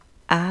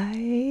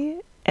I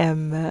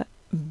am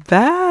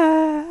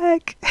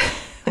back.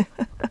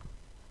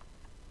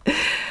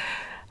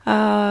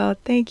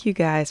 Thank you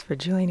guys for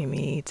joining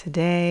me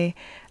today.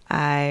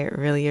 I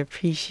really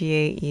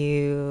appreciate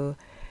you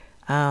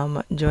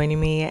joining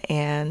me.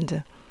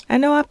 And I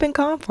know I've been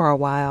gone for a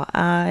while.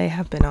 I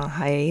have been on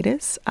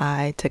hiatus.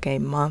 I took a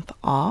month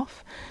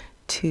off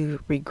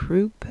to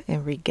regroup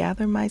and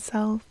regather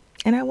myself.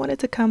 And I wanted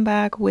to come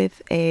back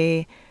with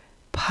a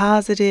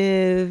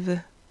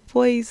positive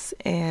voice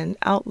and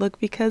outlook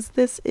because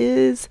this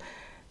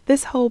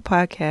whole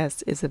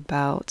podcast is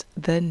about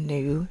the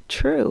new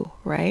true,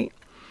 right?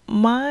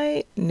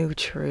 My new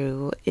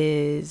true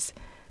is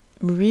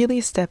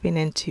really stepping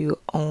into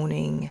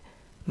owning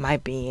my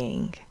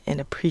being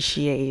and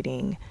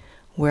appreciating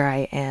where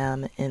I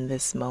am in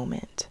this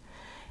moment.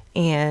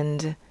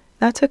 And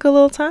that took a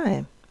little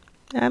time.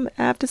 I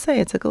have to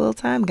say it took a little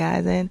time,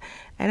 guys, and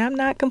I'm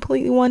not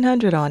completely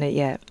 100 on it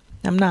yet.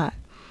 I'm not.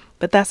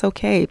 But that's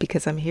okay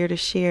because I'm here to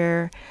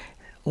share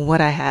what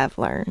I have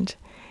learned.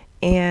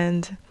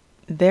 And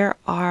there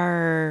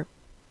are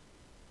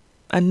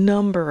a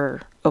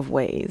number of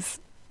ways,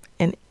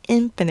 an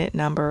infinite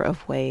number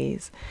of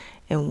ways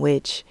in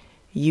which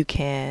you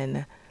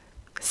can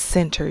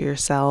center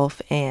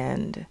yourself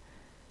and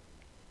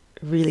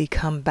really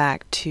come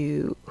back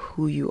to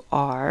who you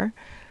are.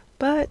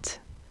 But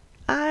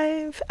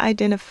I've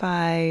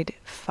identified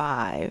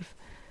five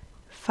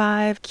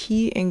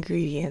key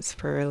ingredients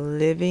for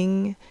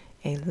living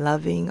a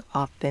loving,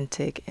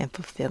 authentic, and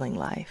fulfilling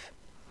life.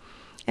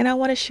 And I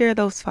want to share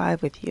those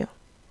 5 with you.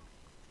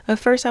 But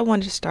first, I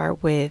want to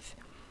start with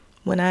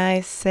when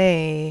I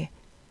say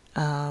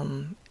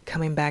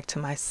coming back to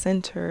my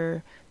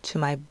center, to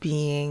my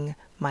being,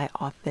 my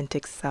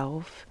authentic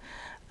self.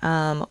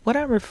 What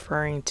I'm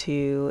referring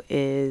to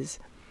is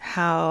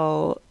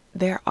how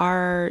there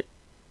are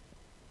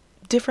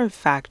different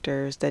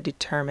factors that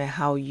determine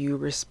how you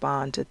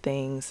respond to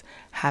things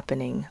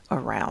happening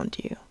around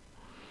you.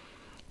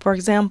 For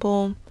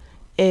example,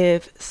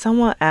 if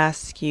someone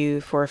asks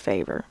you for a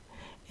favor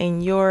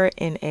and you're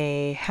in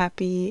a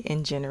happy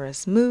and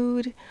generous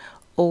mood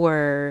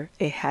or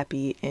a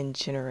happy and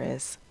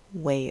generous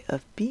way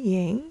of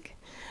being,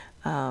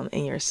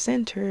 and you're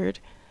centered,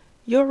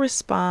 you'll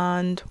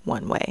respond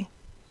one way,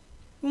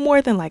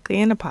 more than likely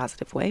in a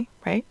positive way,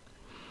 right?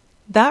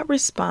 That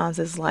response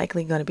is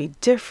likely going to be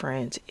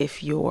different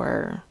if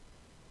you're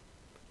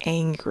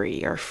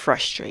angry or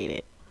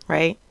frustrated,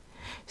 right?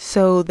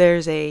 So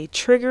there's a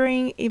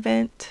triggering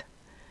event,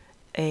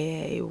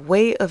 a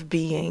way of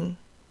being,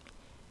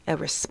 a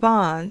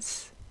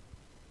response,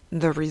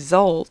 the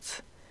result,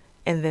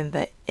 and then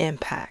the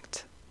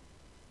impact.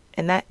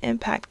 And that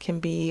impact can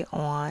be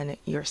on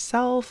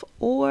yourself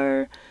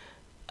or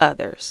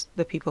others,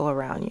 the people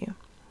around you.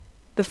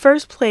 The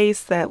first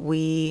place that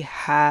we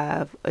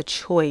have a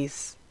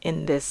choice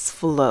in this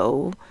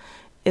flow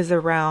is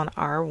around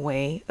our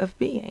way of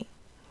being.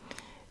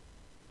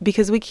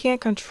 Because we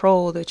can't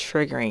control the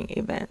triggering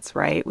events,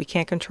 right? We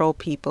can't control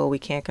people. We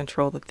can't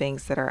control the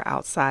things that are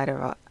outside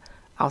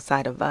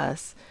of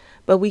us,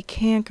 but we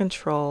can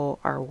control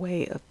our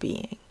way of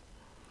being.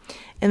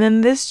 And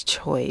then this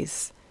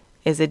choice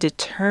is a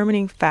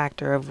determining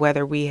factor of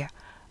whether we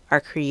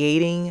are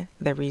creating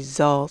the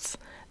results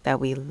that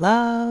we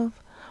love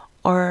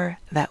or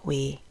that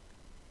we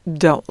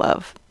don't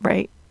love,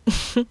 right?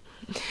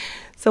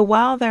 So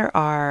while there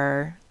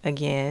are,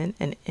 again,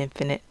 an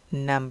infinite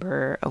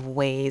number of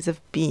ways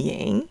of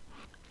being,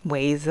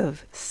 ways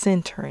of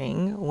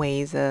centering,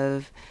 ways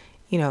of,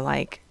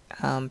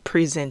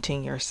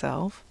 presenting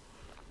yourself,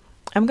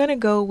 I'm going to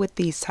go with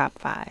these top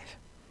 5.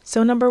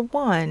 So number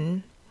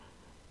 1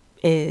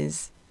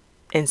 is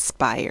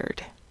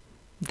inspired.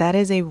 That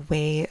is a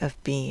way of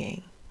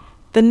being.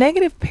 The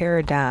negative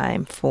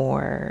paradigm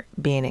for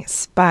being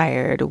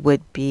inspired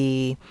would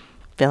be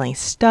feeling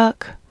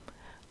stuck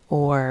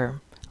or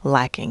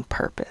lacking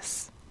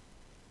purpose.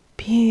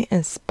 Being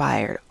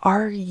inspired.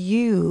 Are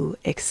you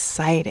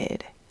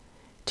excited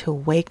to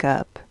wake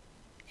up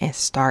and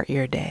start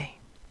your day?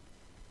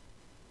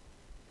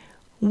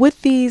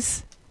 With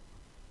these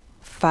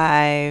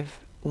 5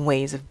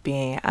 ways of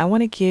being, I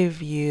want to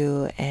give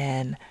you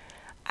an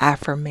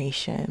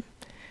affirmation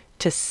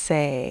to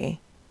say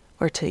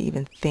or to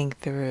even think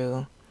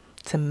through,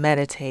 to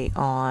meditate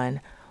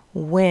on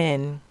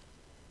when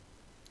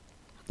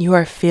you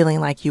are feeling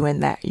like you're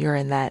in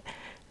that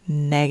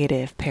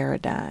negative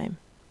paradigm.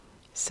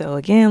 So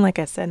again, like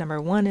I said, number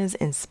 1 is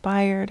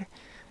inspired.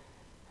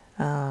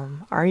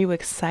 Are you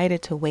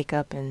excited to wake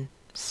up and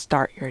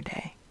start your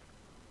day?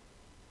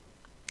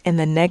 And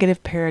the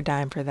negative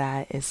paradigm for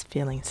that is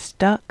feeling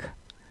stuck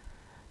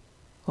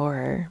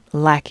or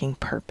lacking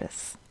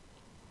purpose.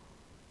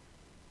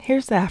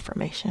 Here's the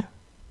affirmation.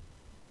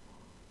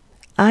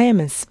 I am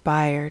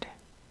inspired,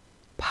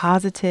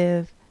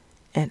 positive,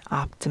 and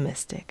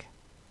optimistic.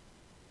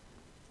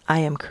 I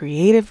am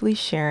creatively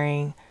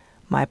sharing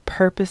my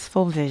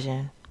purposeful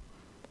vision,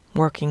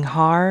 working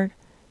hard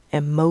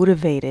and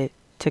motivated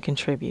to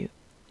contribute.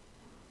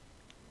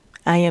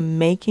 I am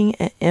making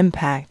an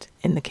impact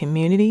in the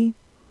community,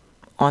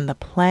 on the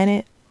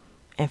planet,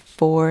 and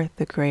for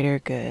the greater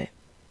good.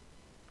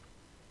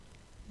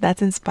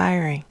 That's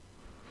inspiring.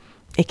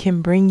 It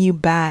can bring you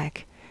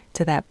back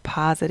to that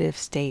positive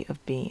state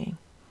of being,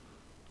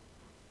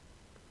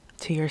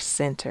 to your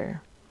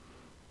center,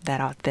 that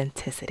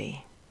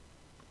authenticity.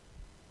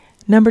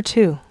 Number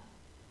 2,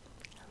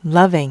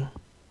 loving.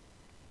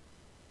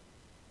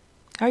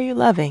 Are you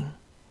loving?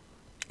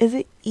 Is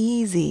it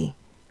easy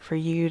for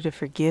you to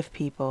forgive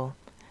people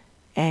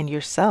and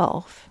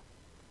yourself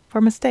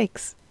for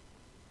mistakes?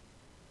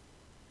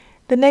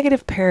 The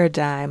negative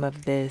paradigm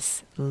of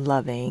this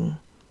loving,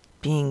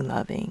 being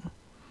loving,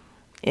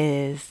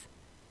 is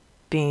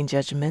being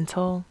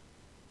judgmental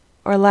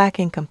or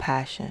lacking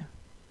compassion.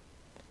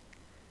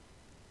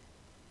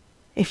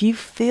 If you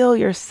feel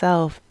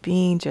yourself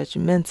being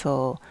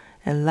judgmental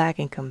and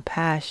lacking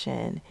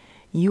compassion,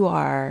 you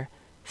are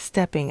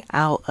stepping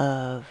out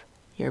of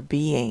your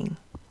being,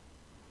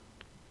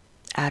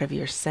 out of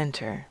your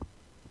center.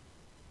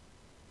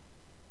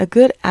 A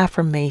good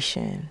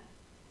affirmation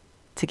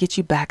to get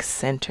you back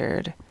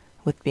centered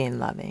with being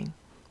loving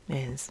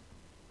is,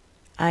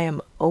 I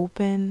am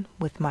open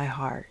with my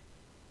heart,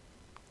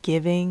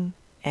 giving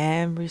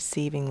and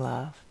receiving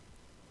love.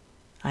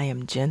 I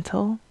am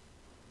gentle,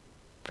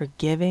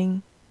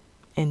 forgiving,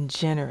 and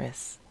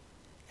generous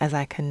as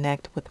I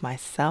connect with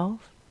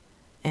myself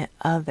and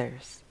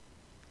others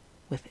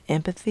with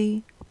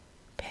empathy,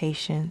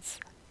 patience,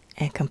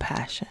 and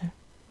compassion.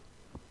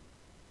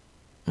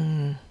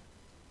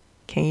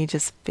 Can you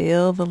just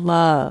feel the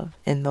love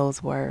in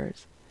those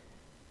words?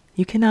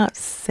 You cannot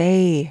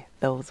say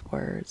those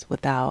words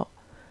without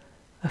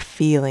a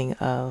feeling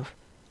of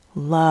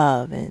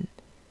love and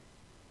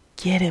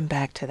getting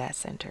back to that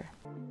center.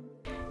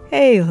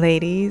 Hey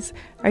ladies,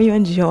 are you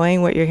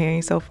enjoying what you're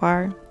hearing so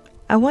far?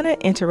 I want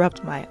to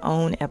interrupt my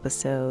own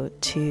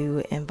episode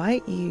to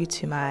invite you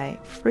to my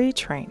free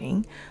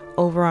training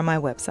over on my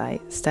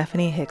website,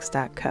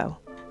 stephaniehicks.co.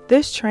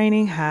 This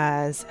training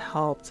has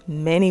helped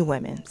many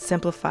women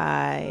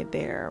simplify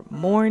their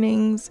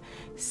mornings,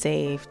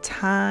 save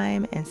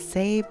time, and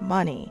save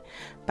money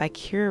by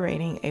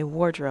curating a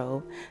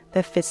wardrobe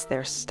that fits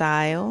their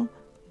style,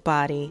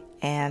 body,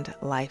 and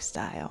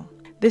lifestyle.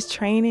 This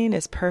training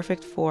is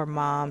perfect for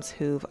moms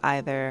who've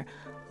either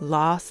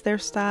lost their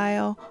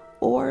style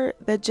or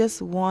that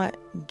just want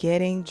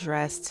getting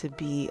dressed to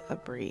be a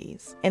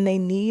breeze, and they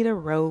need a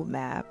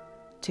roadmap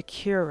to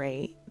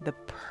curate the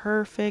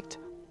perfect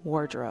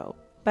wardrobe.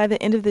 By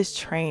the end of this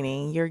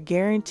training, you're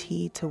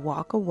guaranteed to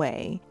walk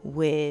away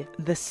with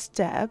the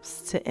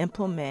steps to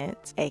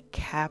implement a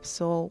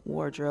capsule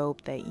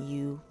wardrobe that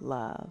you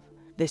love.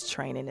 This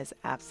training is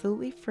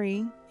absolutely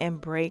free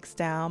and breaks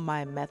down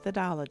my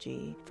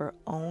methodology for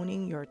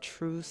owning your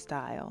true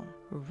style.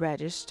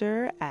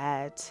 Register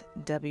at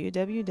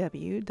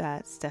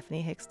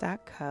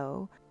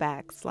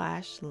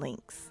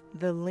www.stephaniehicks.co/links.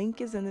 The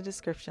link is in the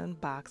description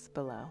box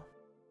below.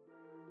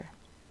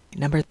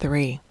 Number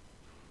 3,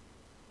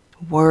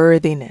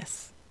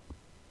 worthiness.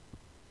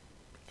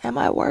 Am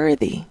I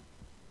worthy?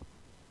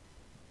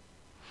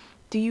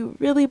 Do you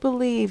really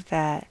believe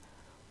that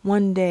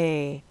one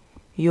day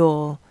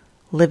you'll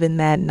live in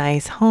that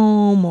nice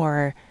home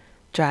or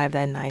drive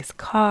that nice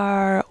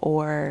car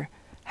or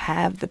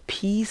have the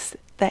peace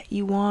that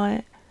you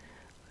want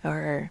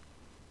or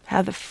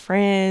have the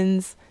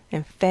friends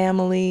and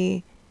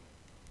family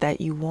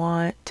that you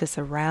want to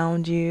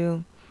surround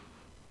you?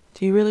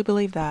 Do you really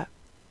believe that?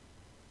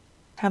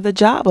 Have the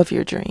job of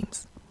your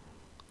dreams?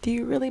 Do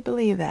you really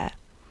believe that?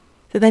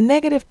 So the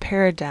negative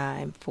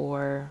paradigm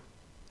for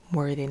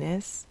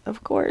worthiness,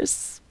 of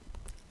course,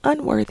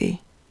 unworthy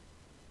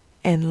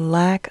and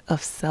lack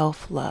of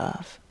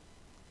self-love.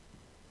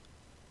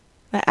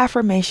 The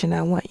affirmation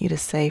I want you to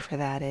say for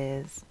that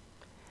is,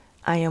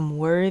 I am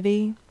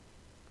worthy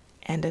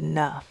and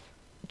enough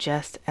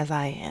just as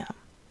I am,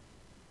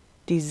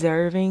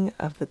 deserving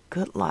of the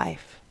good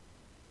life.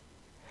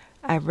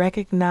 I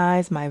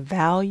recognize my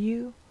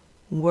value,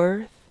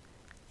 worth,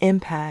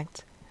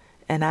 impact,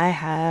 and I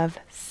have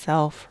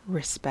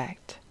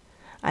self-respect.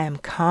 I am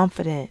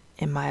confident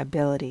in my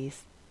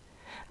abilities.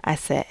 I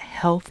set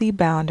healthy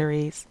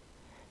boundaries,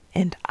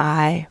 and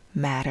I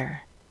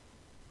matter.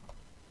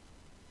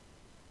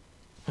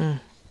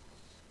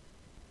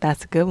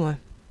 That's a good one.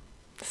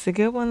 That's a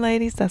good one,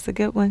 ladies. That's a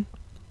good one.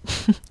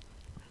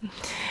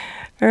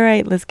 All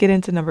right, let's get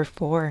into number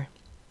 4.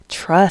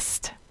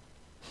 Trust.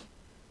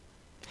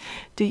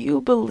 Do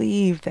you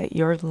believe that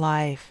your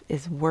life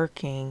is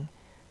working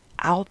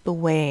out the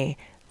way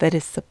that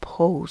it's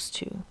supposed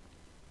to?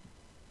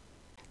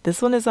 This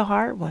one is a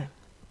hard one.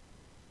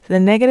 The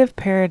negative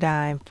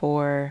paradigm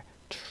for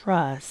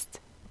trust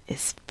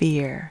is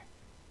fear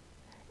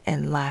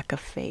and lack of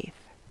faith.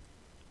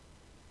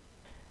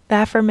 The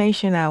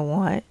affirmation I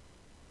want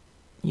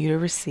you to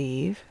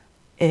receive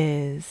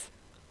is,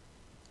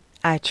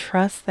 I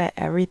trust that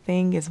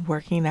everything is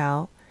working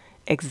out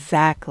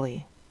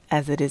exactly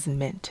as it is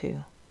meant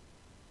to.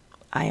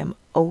 I am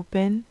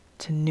open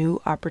to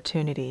new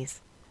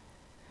opportunities.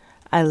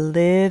 I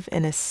live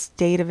in a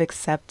state of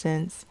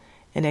acceptance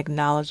and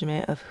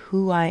acknowledgement of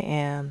who I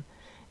am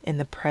in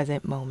the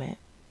present moment.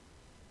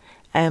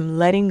 I am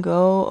letting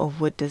go of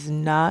what does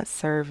not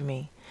serve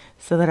me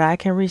so that I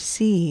can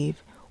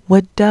receive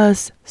what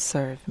does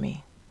serve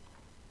me.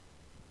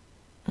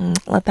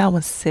 Let that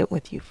one sit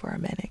with you for a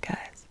minute,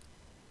 guys.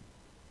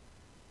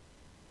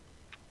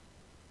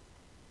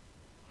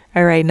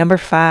 All right, number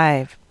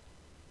 5,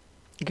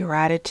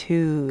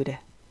 gratitude.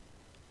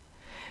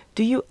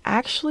 Do you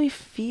actually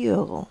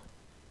feel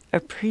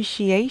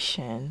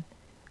appreciation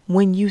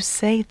when you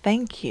say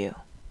thank you?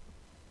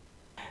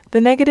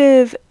 The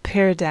negative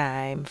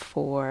paradigm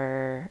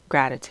for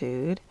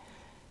gratitude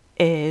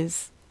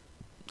is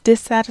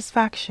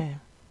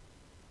dissatisfaction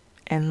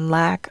and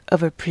lack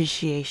of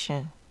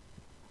appreciation.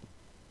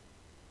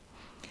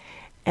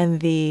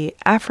 And the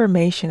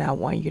affirmation I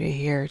want you to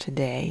hear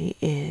today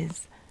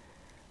is,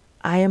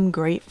 I am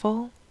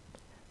grateful,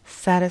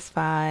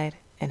 satisfied,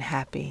 and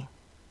happy.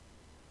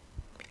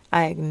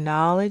 I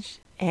acknowledge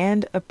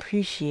and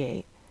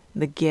appreciate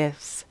the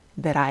gifts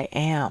that I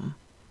am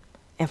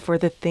and for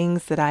the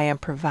things that I am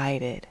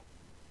provided.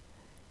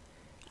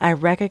 I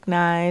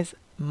recognize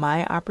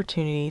my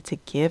opportunity to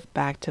give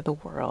back to the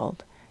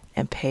world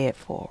and pay it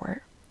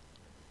forward.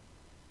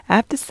 I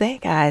have to say,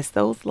 guys,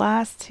 those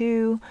last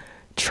two,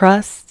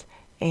 trust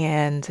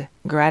and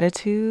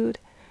gratitude,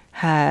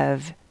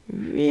 have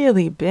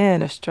really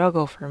been a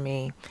struggle for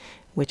me,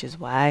 which is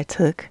why I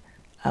took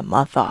a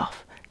month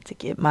off to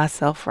get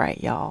myself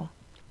right, y'all.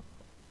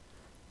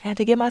 I had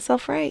to get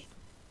myself right.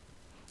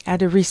 I had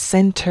to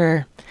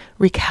recenter,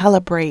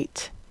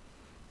 recalibrate,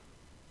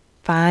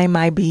 find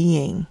my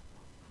being.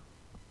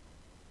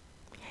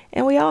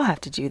 And we all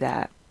have to do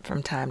that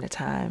from time to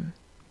time.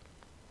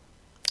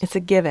 It's a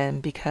given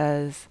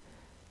because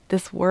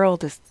this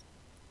world is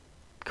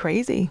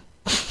crazy.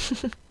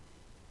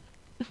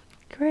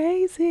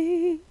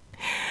 Crazy.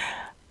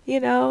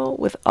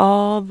 With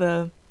all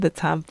the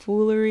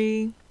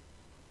tomfoolery,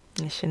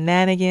 the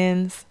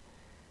shenanigans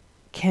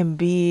can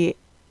be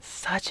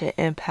such an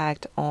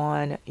impact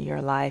on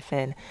your life.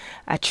 And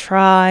I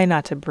try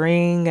not to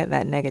bring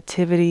that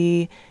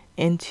negativity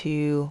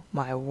into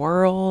my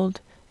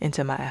world,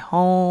 into my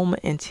home,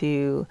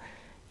 into,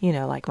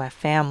 like my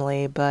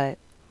family. But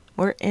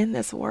we're in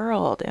this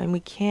world and we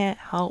can't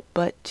help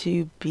but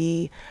to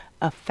be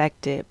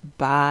affected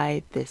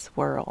by this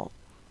world.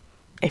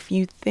 If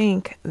you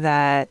think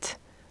that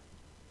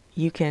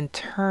you can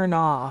turn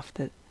off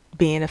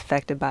being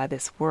affected by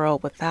this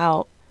world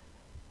without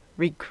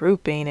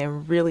regrouping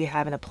and really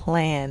having a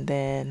plan,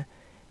 then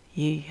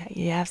you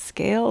have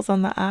scales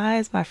on the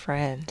eyes, my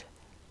friend.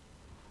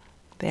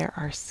 There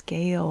are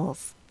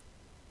scales.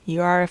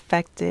 You are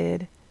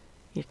affected.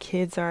 Your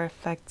kids are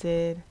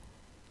affected.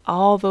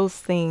 All those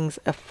things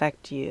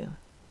affect you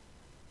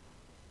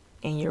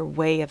in your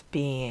way of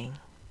being.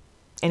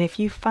 And if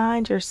you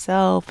find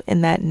yourself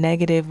in that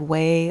negative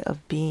way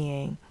of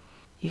being,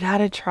 you got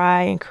to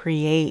try and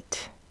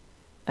create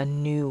a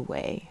new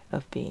way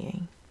of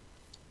being.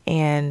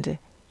 And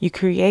you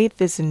create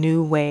this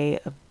new way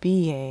of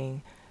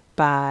being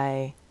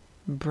by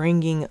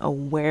bringing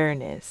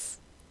awareness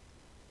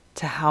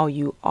to how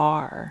you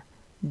are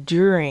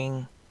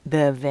during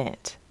the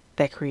event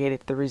that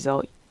created the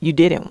result you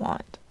didn't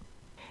want.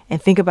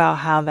 And think about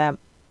how that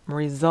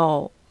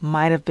result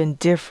might have been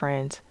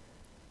different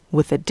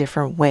with a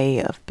different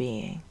way of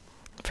being.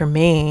 For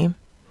me,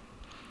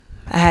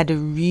 I had to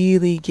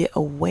really get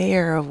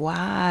aware of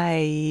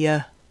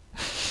why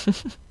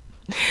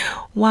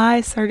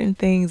certain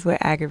things would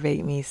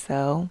aggravate me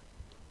so.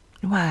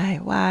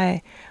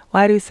 Why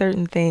do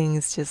certain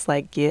things just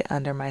get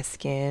under my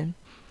skin?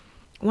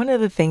 One of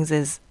the things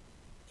is,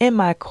 in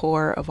my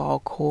core of all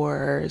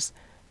cores,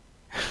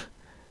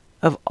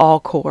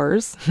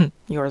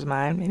 yours,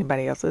 mine,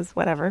 anybody else's,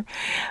 whatever,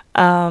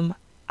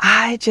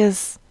 I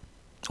just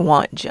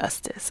want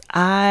justice.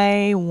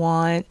 I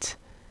want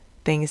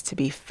things to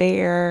be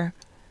fair.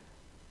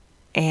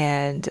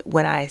 And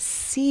when I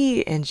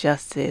see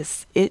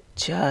injustice, it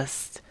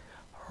just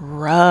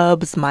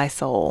rubs my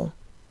soul.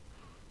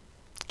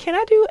 Can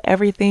I do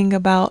everything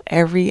about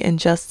every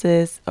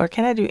injustice? Or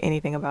can I do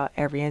anything about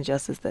every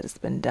injustice that has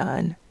been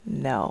done?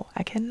 No,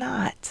 I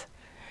cannot.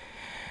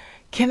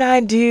 Can I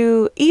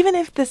do, even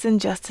if this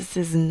injustice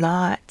is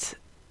not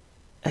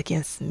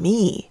against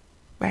me,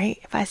 right?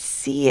 If I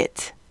see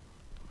it,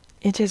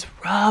 it just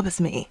rubs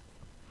me.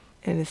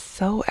 It is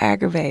so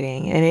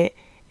aggravating, and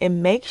it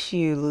makes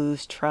you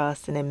lose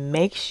trust, and it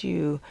makes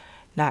you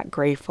not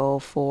grateful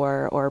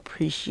for or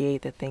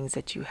appreciate the things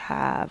that you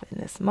have in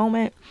this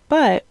moment.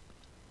 But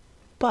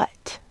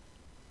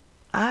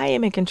I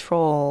am in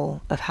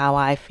control of how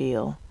I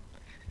feel,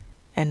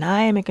 and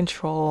I am in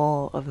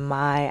control of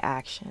my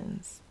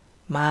actions,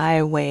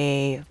 my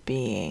way of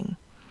being.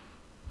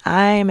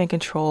 I am in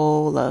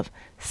control of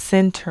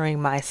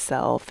centering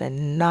myself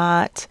and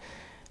not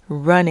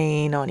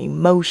running on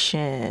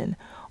emotion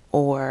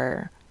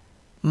or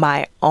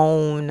my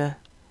own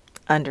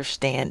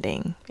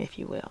understanding, if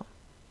you will.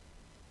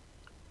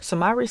 So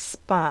my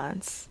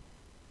response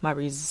my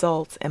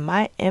results, and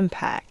my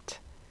impact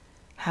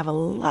have a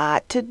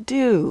lot to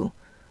do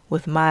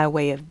with my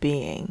way of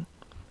being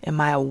and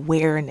my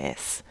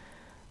awareness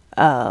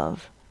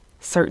of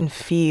certain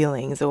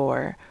feelings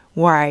or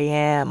where I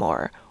am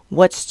or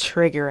what's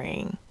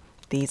triggering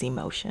these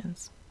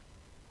emotions.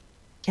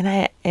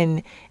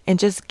 And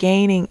just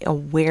gaining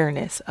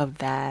awareness of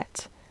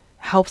that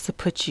helps to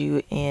put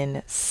you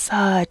in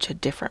such a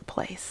different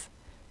place.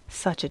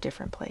 Such a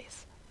different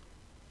place.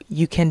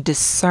 You can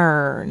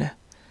discern.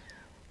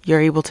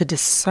 You're able to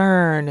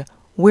discern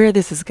where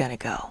this is going to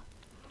go.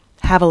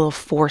 Have a little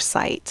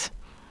foresight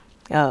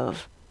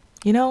of,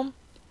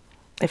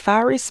 if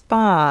I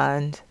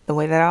respond the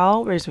way that I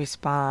always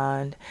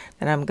respond,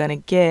 then I'm going to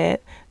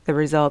get the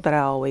result that I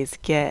always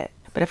get.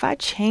 But if I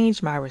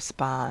change my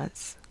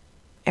response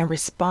and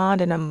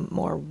respond in a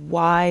more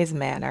wise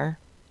manner,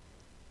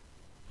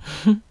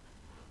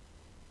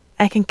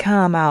 I can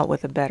come out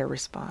with a better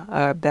response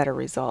or a better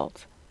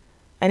result.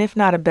 And if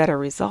not a better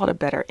result, a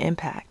better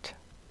impact.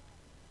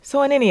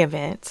 So in any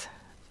event,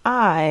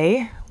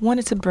 I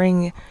wanted to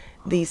bring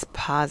these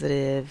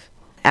positive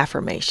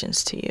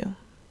affirmations to you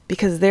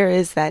because there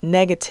is that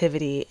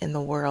negativity in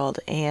the world,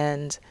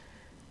 and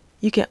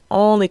you can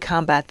only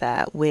combat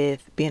that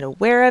with being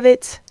aware of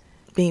it,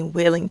 being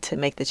willing to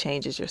make the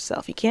changes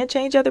yourself. You can't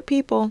change other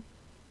people.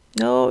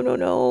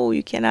 No.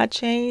 You cannot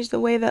change the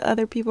way that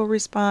other people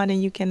respond,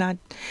 and you cannot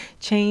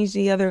change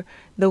the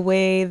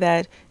way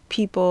that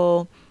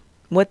people,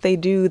 what they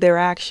do, their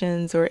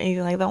actions or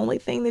anything like that. The only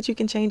thing that you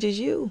can change is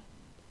you.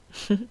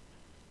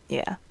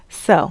 Yeah.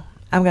 So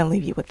I'm going to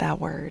leave you with that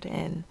word.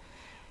 And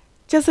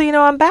just so you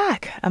know, I'm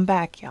back. I'm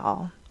back,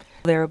 y'all.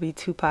 There will be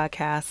 2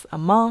 podcasts a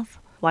month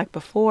like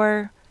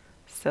before.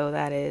 So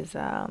that is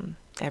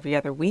every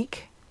other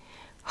week.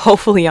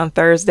 Hopefully on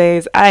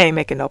Thursdays. I ain't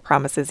making no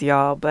promises,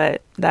 y'all,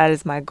 but that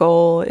is my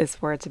goal, is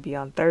for it to be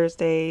on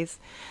Thursdays,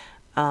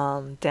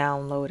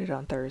 downloaded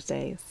on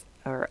Thursdays,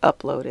 or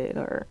uploaded,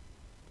 or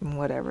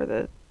whatever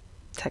the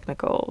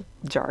technical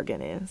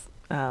jargon is.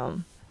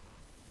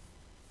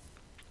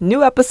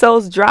 New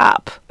episodes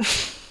drop.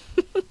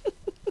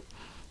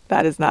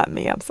 That is not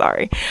me. I'm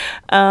sorry.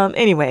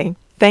 Anyway,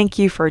 thank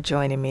you for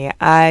joining me.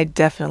 I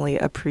definitely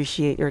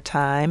appreciate your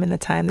time and the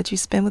time that you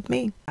spend with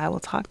me. I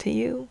will talk to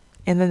you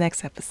in the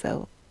next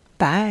episode.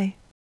 Bye.